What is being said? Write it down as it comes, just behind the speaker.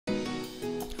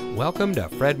Welcome to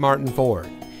Fred Martin Ford,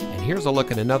 and here's a look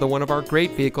at another one of our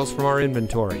great vehicles from our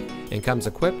inventory, and comes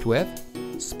equipped with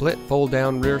split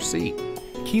fold-down rear seat,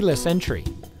 keyless entry,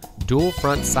 dual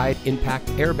front side impact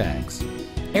airbags,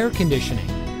 air conditioning,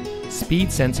 speed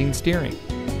sensing steering,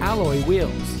 alloy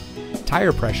wheels,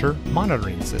 tire pressure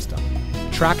monitoring system,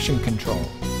 traction control,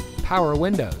 power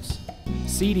windows,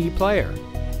 CD player,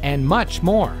 and much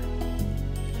more.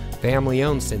 Family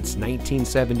owned since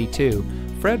 1972,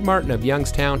 Fred Martin of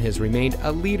Youngstown has remained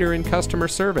a leader in customer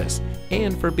service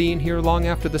and for being here long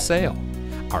after the sale.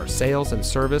 Our sales and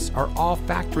service are all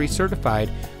factory certified,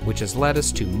 which has led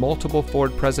us to multiple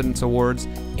Ford President's Awards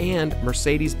and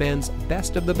Mercedes-Benz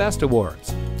Best of the Best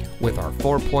Awards. With our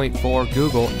 4.4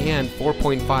 Google and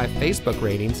 4.5 Facebook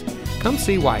ratings, come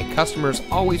see why customers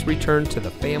always return to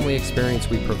the family experience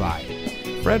we provide.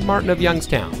 Fred Martin of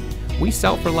Youngstown. We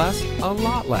sell for less, a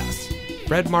lot less.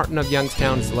 Fred Martin of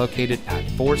Youngstown is located at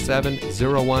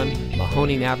 4701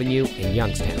 Mahoning Avenue in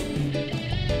Youngstown.